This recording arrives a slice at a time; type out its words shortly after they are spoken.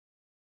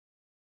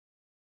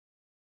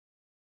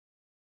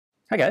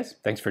Hi guys,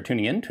 thanks for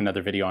tuning in to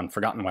another video on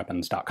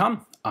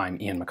ForgottenWeapons.com. I'm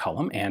Ian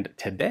McCollum, and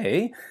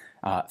today,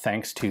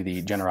 thanks to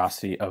the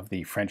generosity of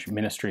the French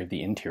Ministry of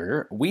the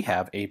Interior, we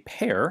have a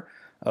pair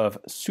of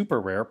super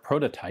rare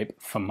prototype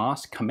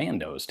FAMAS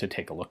Commandos to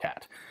take a look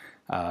at.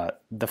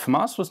 The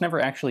FAMAS was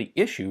never actually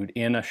issued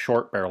in a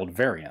short-barreled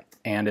variant,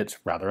 and it's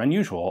rather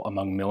unusual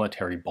among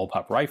military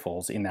bullpup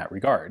rifles in that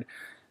regard.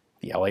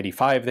 The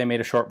L85, they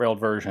made a short-barreled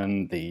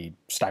version, the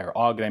Steyr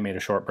AUG, they made a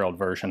short-barreled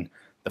version.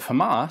 The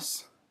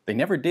FAMAS, they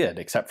never did,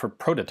 except for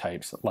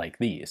prototypes like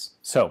these.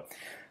 So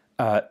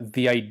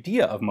the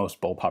idea of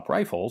most bullpup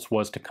rifles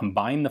was to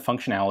combine the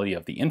functionality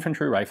of the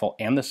infantry rifle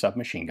and the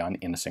submachine gun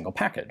in a single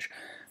package.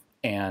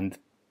 And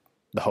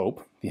the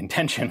hope, the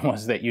intention,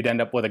 was that you'd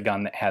end up with a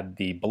gun that had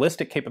the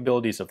ballistic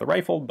capabilities of the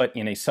rifle, but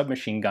in a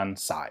submachine gun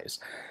size.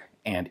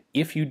 And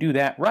if you do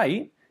that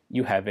right,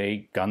 you have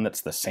a gun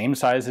that's the same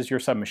size as your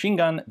submachine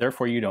gun,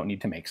 therefore you don't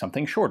need to make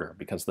something shorter,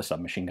 because the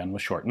submachine gun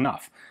was short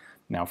enough.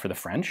 Now for the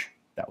French,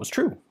 that was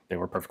true. They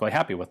were perfectly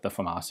happy with the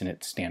FAMAS in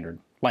its standard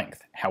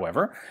length.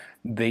 However,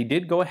 they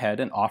did go ahead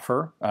and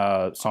offer,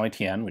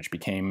 Saint-Étienne, which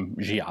became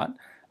GIAT,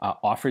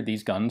 offered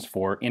these guns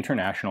for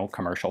international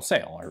commercial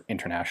sale, or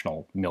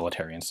international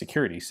military and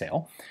security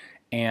sale.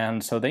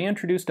 And so they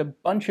introduced a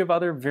bunch of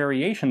other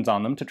variations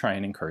on them to try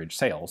and encourage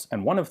sales.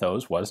 And one of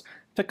those was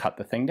to cut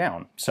the thing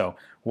down. So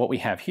what we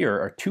have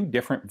here are two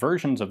different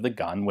versions of the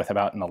gun with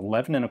about an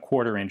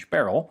 11¼ inch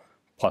barrel,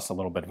 plus a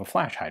little bit of a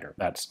flash hider.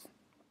 That's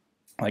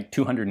like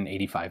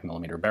 285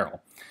 millimeter barrel.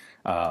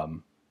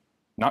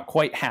 Not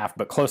quite half,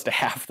 but close to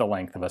half the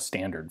length of a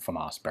standard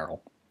FAMAS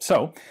barrel.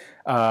 So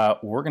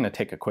we're going to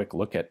take a quick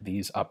look at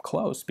these up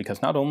close,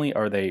 because not only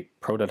are they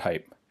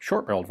prototype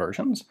short-barreled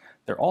versions,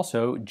 they're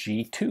also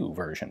G2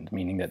 versions,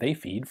 meaning that they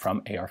feed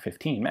from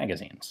AR-15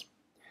 magazines.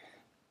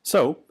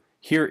 So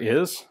here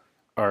is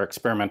our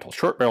experimental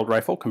short-barreled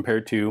rifle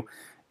compared to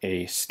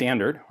a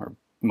standard, or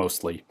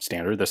mostly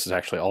standard. This is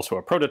actually also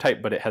a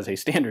prototype, but it has a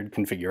standard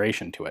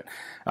configuration to it,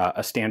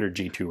 a standard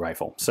G2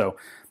 rifle. So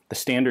the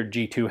standard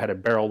G2 had a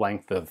barrel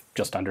length of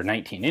just under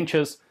 19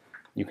 inches.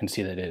 You can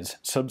see that it is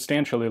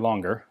substantially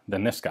longer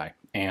than this guy.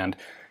 And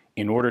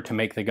in order to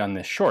make the gun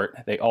this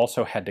short, they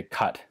also had to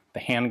cut the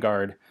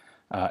handguard,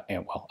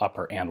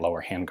 upper and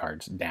lower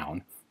handguards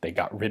down. They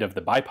got rid of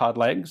the bipod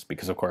legs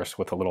because, of course,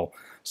 with a little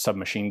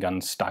submachine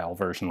gun style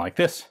version like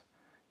this,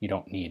 you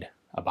don't need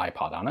a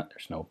bipod on it.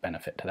 There's no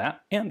benefit to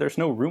that, and there's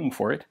no room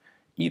for it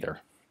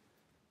either.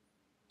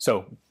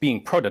 So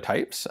being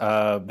prototypes,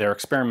 they're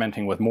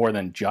experimenting with more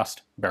than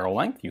just barrel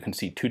length. You can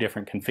see two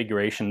different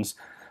configurations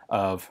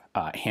of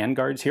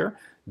handguards here.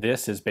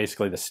 This is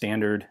basically the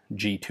standard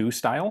G2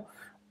 style,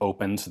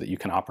 open so that you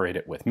can operate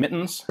it with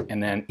mittens,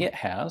 and then it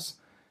has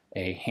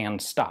a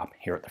hand stop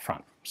here at the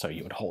front. So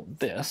you would hold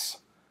this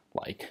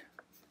like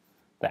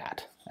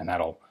that, and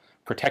that'll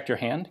protect your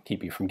hand,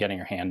 keep you from getting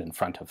your hand in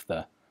front of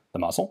the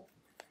muzzle.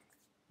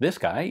 This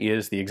guy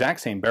is the exact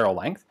same barrel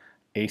length,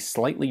 a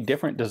slightly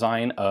different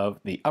design of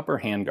the upper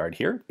handguard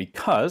here,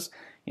 because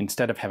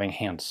instead of having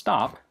hand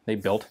stop, they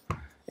built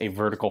a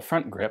vertical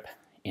front grip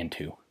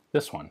into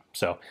this one.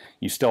 So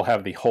you still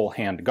have the whole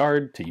hand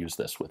guard to use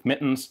this with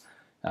mittens,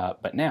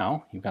 but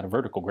now you've got a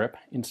vertical grip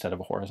instead of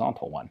a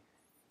horizontal one.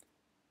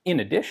 In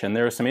addition,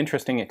 there is some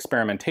interesting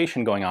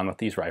experimentation going on with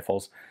these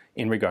rifles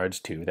in regards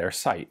to their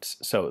sights.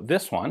 So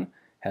this one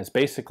has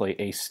basically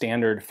a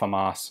standard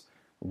FAMAS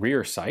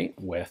rear sight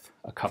with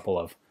a couple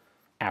of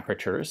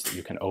apertures that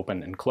you can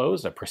open and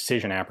close, a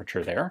precision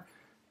aperture there,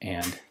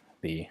 and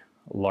the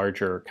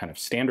larger kind of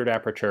standard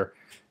aperture,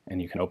 and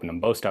you can open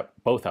them both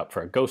up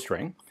for a ghost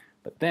ring.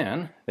 But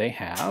then they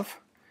have,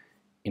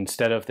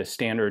 instead of the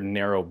standard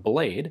narrow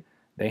blade,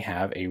 they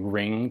have a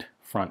ringed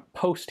front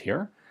post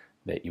here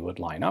that you would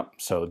line up.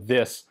 So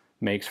this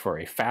makes for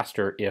a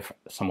faster, if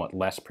somewhat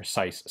less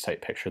precise,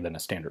 sight picture than a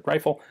standard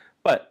rifle,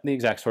 but the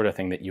exact sort of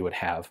thing that you would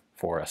have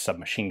for a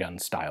submachine gun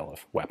style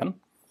of weapon.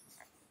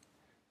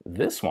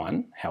 This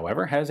one,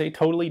 however, has a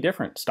totally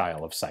different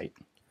style of sight.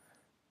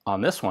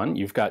 On this one,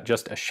 you've got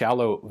just a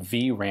shallow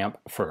V ramp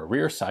for a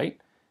rear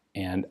sight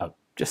and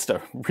just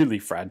a really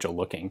fragile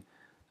looking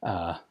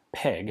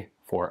peg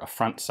for a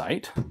front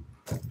sight.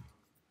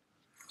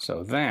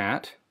 So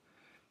that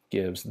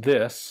gives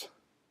this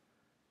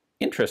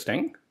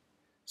interesting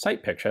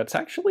sight picture. It's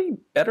actually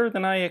better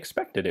than I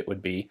expected it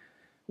would be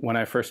when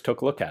I first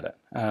took a look at it.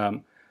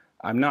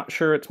 I'm not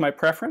sure it's my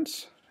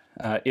preference.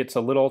 It's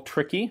a little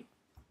tricky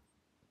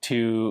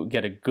to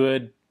get a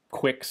good,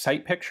 quick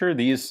sight picture.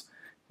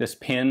 This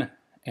pin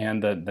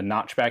and the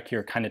notch back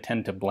here kind of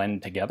tend to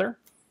blend together.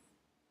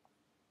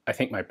 I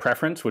think my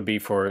preference would be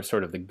for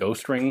sort of the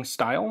ghost ring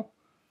style,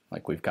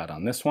 like we've got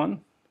on this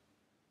one.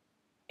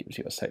 Gives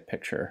you a sight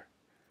picture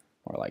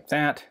more like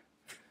that.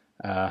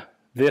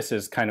 This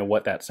is kind of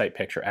what that sight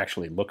picture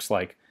actually looks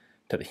like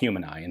to the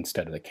human eye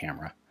instead of the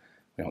camera.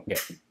 We don't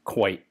get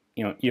quite,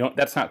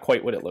 that's not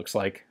quite what it looks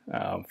like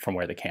from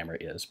where the camera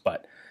is,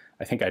 but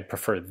I think I'd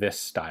prefer this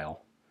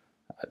style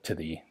to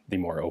the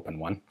more open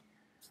one.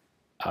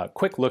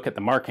 Quick look at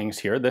the markings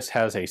here. This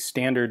has a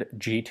standard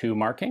G2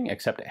 marking,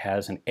 except it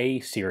has an A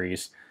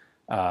series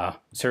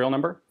serial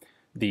number.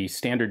 The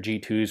standard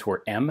G2s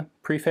were M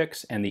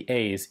prefix, and the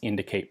A's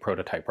indicate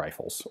prototype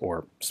rifles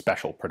or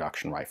special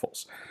production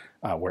rifles,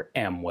 where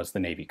M was the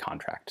Navy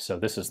contract. So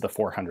this is the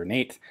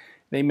 408th.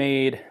 They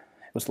made,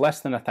 it was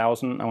less than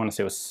 1,000, I want to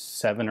say it was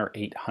 700 or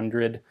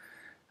 800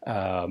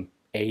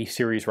 A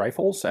series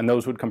rifles, and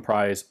those would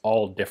comprise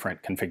all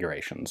different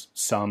configurations.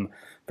 Some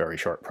very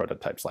short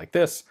prototypes like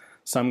this,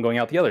 some going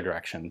out the other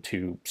direction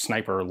to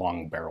sniper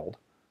long-barreled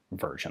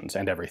versions,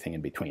 and everything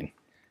in between.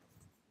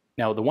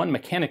 Now, the one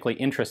mechanically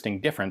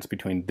interesting difference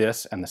between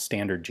this and the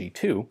standard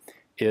G2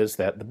 is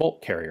that the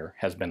bolt carrier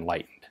has been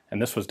lightened,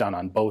 and this was done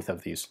on both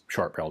of these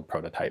short-barreled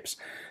prototypes.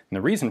 And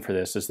the reason for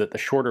this is that the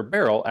shorter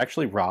barrel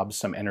actually robs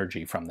some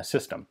energy from the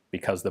system,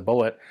 because the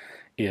bullet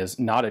is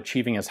not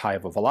achieving as high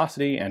of a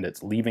velocity and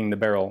it's leaving the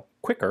barrel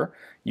quicker.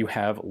 You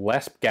have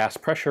less gas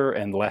pressure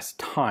and less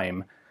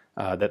time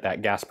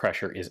that gas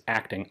pressure is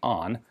acting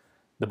on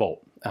the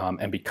bolt.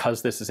 And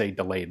because this is a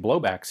delayed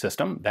blowback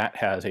system, that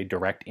has a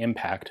direct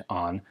impact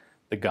on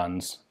the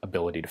gun's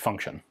ability to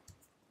function.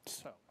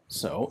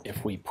 So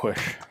if we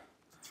push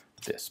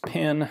this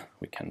pin,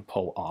 we can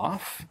pull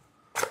off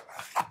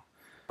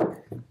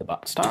the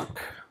butt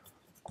stock,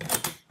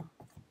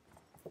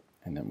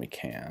 and then we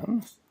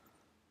can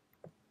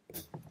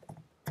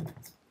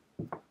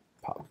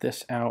pop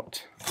this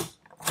out.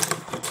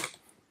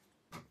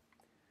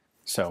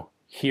 So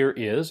here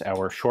is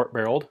our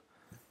short-barreled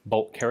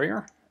bolt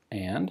carrier,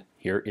 and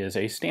here is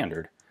a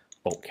standard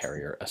bolt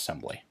carrier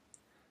assembly.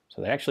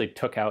 So they actually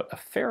took out a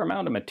fair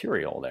amount of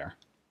material there.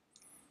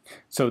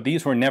 So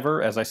these were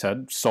never, as I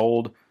said,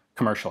 sold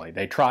commercially.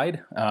 They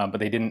tried, but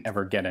they didn't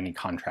ever get any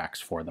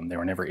contracts for them. They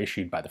were never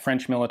issued by the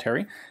French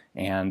military,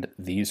 and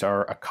these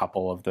are a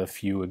couple of the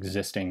few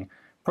existing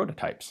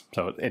prototypes.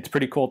 So it's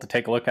pretty cool to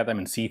take a look at them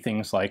and see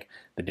things like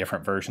the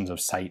different versions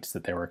of sights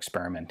that they were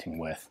experimenting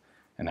with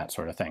and that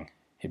sort of thing.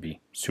 It'd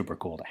be super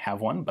cool to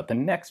have one, but the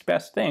next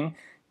best thing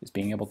is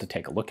being able to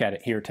take a look at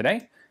it here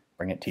today,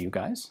 bring it to you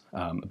guys.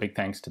 A big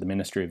thanks to the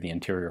Ministry of the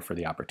Interior for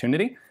the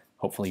opportunity.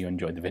 Hopefully you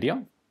enjoyed the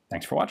video.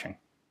 Thanks for watching.